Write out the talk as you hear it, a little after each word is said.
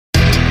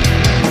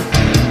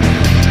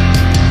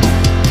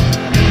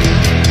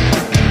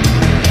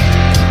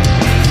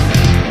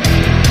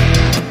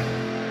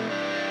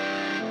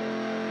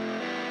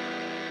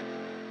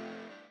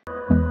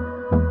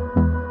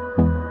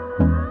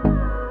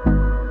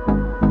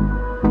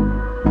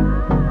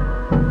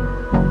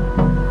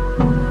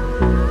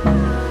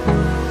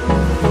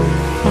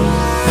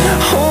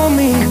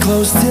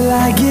close till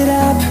I get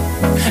up.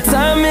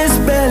 Time is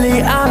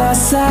barely on our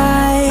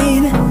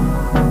side.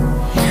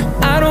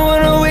 I don't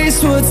wanna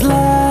waste what's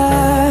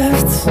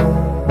left.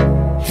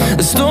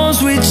 The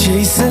storms we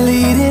chase are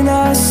leading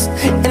us,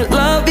 and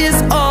love is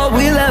all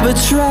we'll ever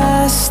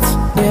trust.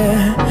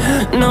 Yeah,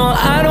 no,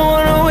 I don't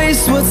wanna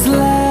waste what's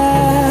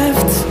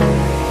left.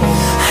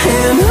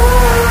 And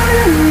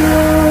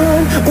on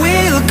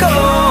we'll go,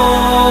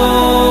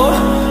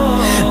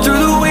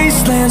 through the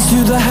wastelands,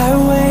 through the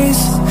highways,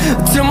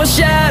 till my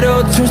shadow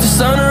turns to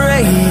sun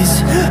rays.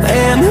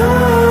 And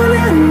on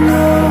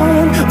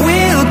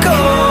we'll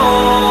go,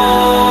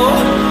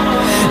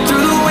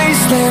 through the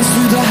wastelands,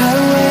 through the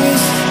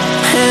highways,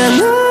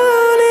 and on.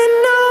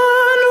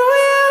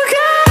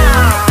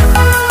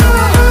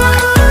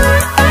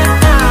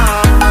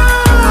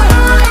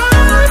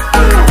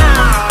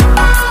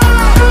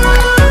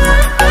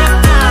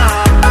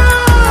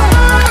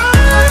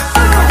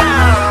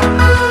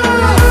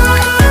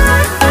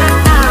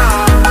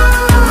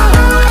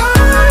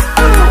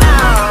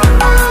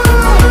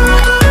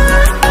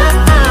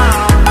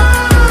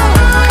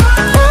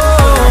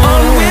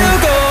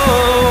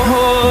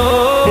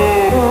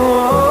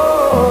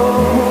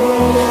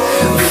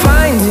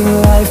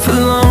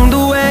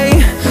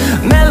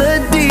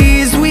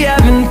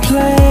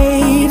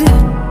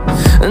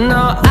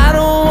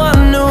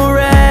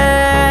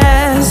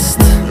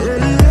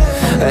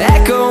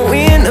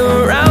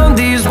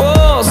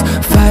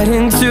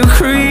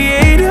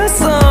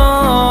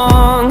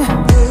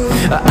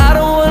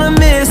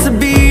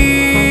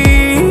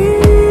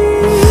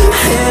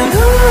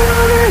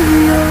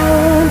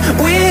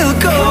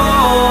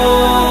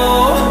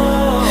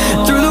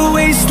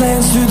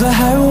 Through the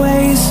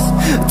highways,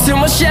 till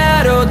my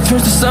shadow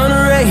turns to sun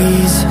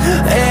rays.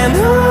 And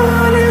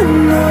on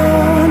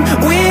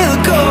we'll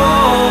go,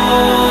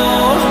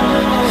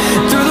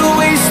 through the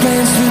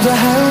wastelands, through the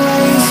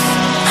highways,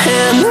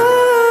 and on.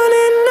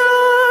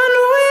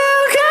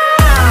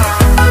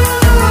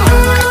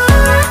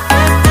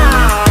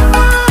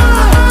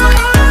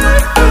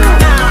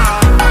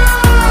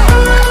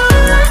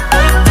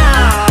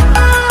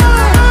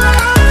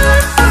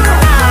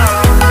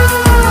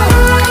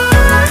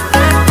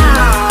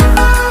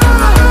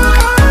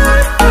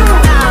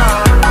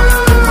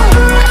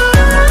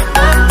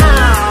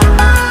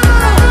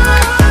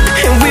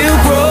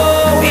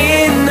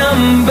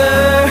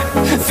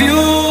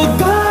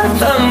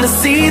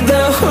 See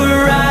the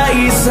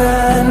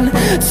horizon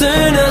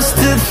turn us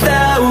to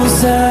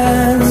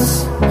thousands,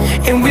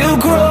 and we'll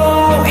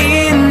grow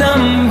in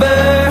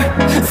number,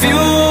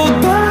 fueled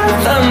by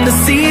them. To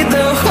see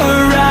the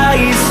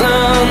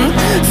horizon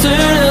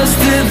turn us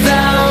to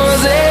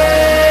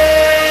thousands,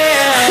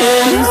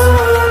 and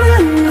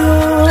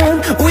on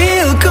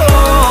we'll go,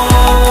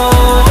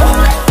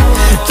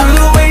 through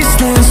the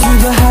wastelands, through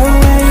the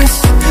highways,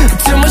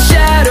 till my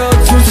shadow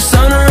turns to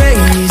sun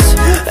rays.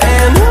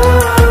 And on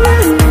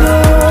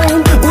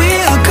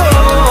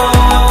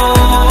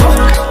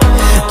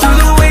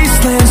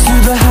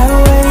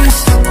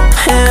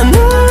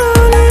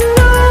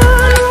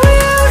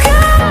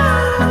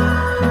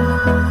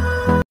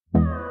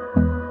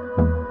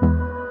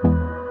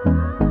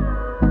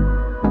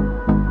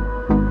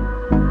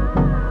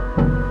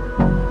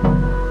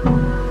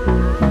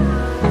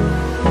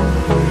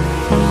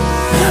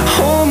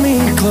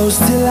close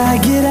till I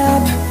get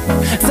up.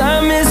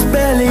 Time is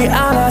barely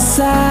on our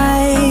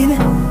side.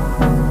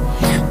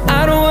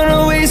 I don't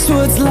wanna waste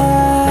what's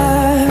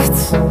left.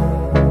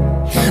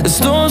 The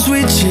storms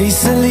we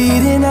chase are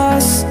leading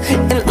us,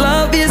 and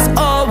love is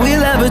all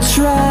we'll ever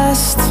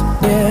trust.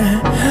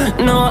 Yeah,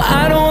 no,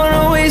 I don't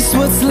wanna waste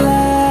what's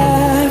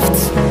left.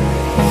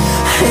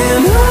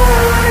 And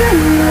on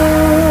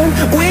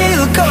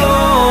we'll go,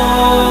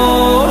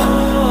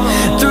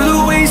 through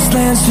the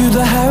wastelands, through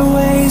the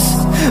highways,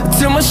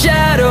 till my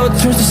shadow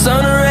turns to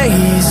sun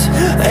rays.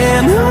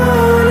 And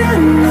on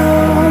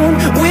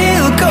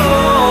we'll go,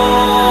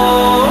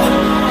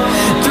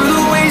 through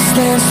the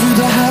wastelands, through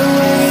the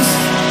highways,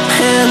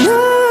 and on.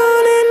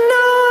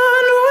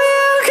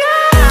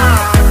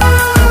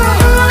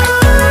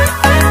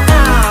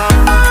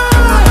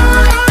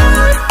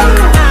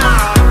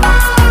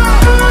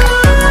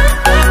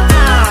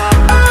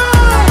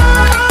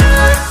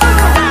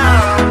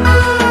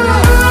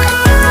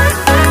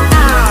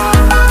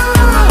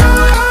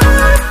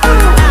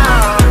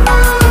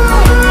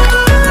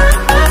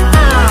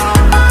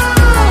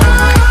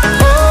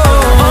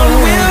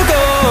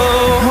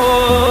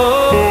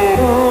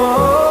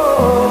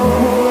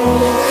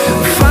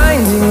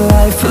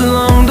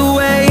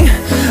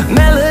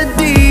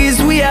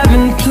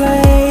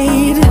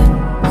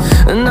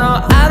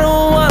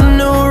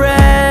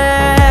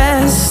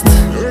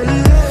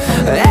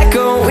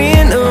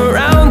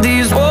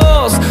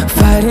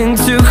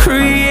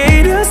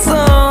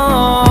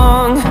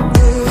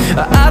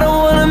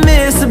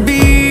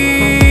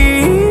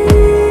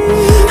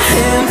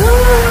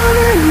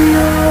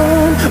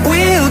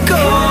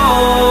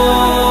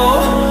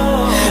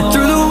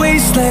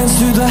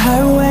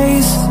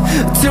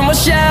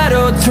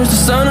 turns to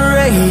sun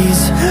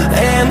rays,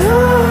 and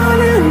on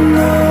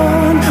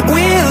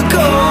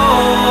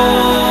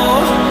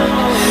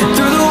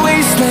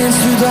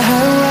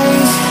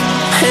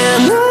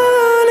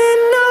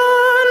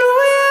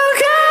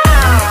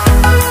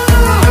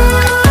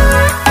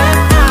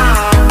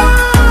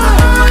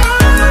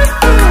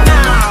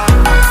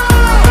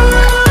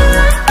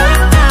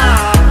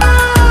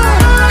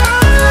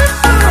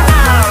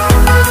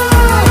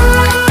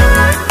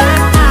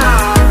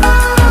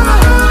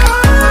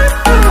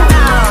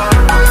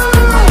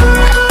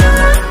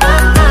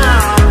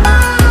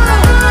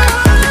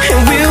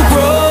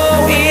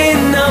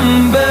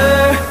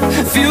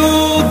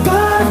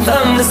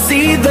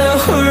see the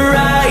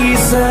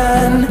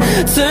horizon,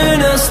 turn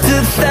us to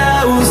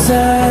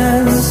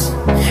thousands,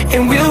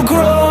 and we'll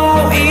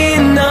grow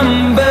in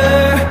number,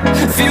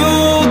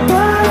 fueled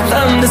by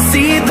them to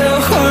see the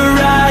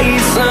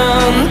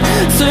horizon,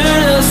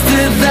 turn us to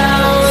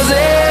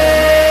thousands.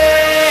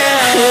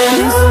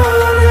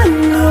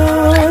 And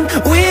on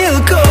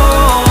we'll go,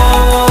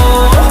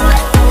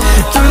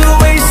 through the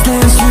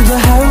wastelands, through the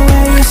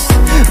highways,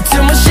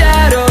 till my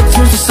shadow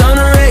turns to sun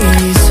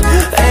rays.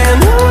 And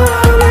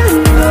on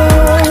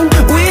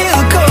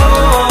we'll go,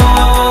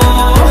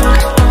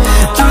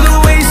 through the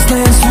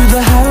wastelands, through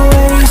the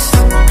highways,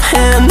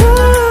 and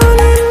on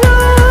we'll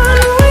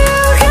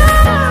go.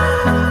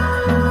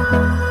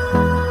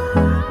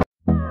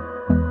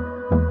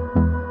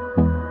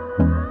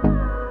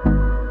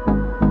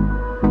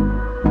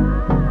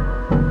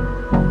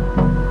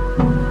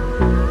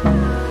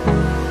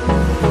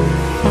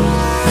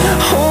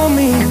 Hold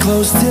me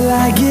close till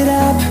I get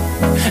up.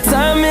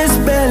 Time is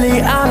barely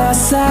on our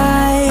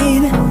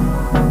side.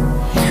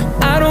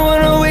 I don't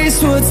wanna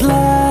waste what's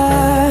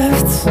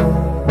left.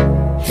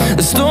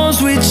 The storms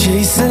we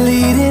chase are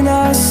leading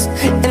us,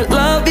 and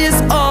love is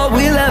all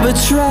we'll ever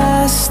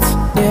trust.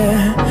 Yeah,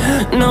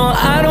 no,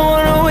 I don't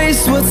wanna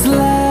waste what's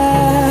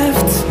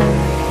left.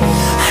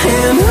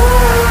 And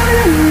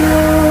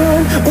on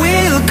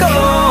we'll go,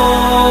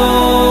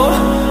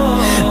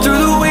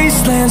 through the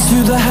wastelands,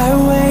 through the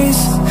highways,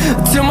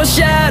 till my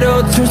shadow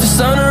turns to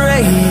sun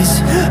rays.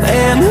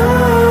 And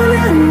on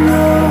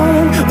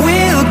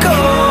we'll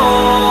go,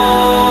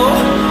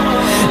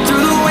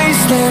 through the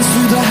wastelands,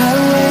 through the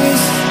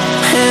highways,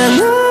 and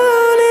on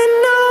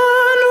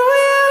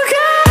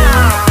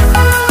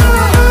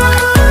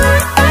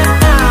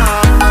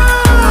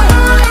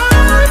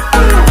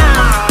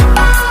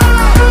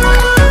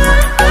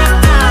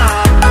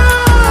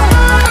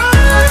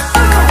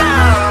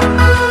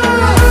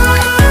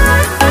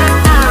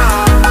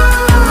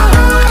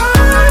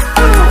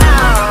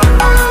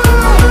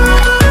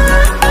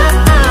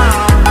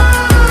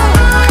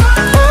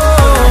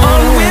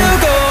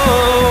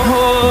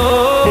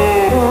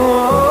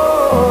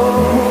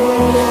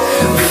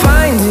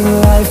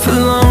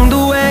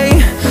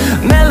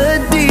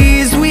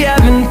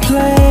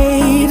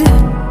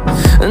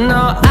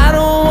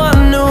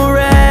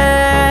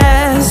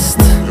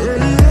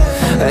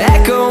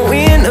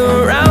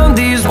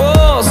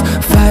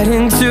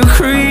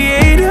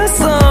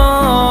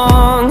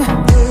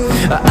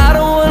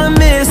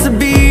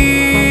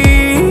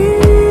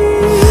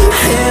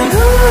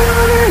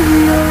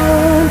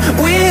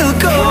we'll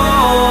go.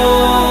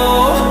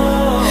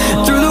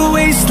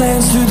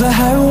 Through the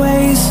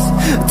highways,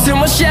 till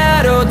my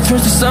shadow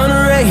turns to sun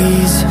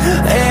rays.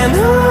 And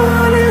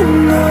on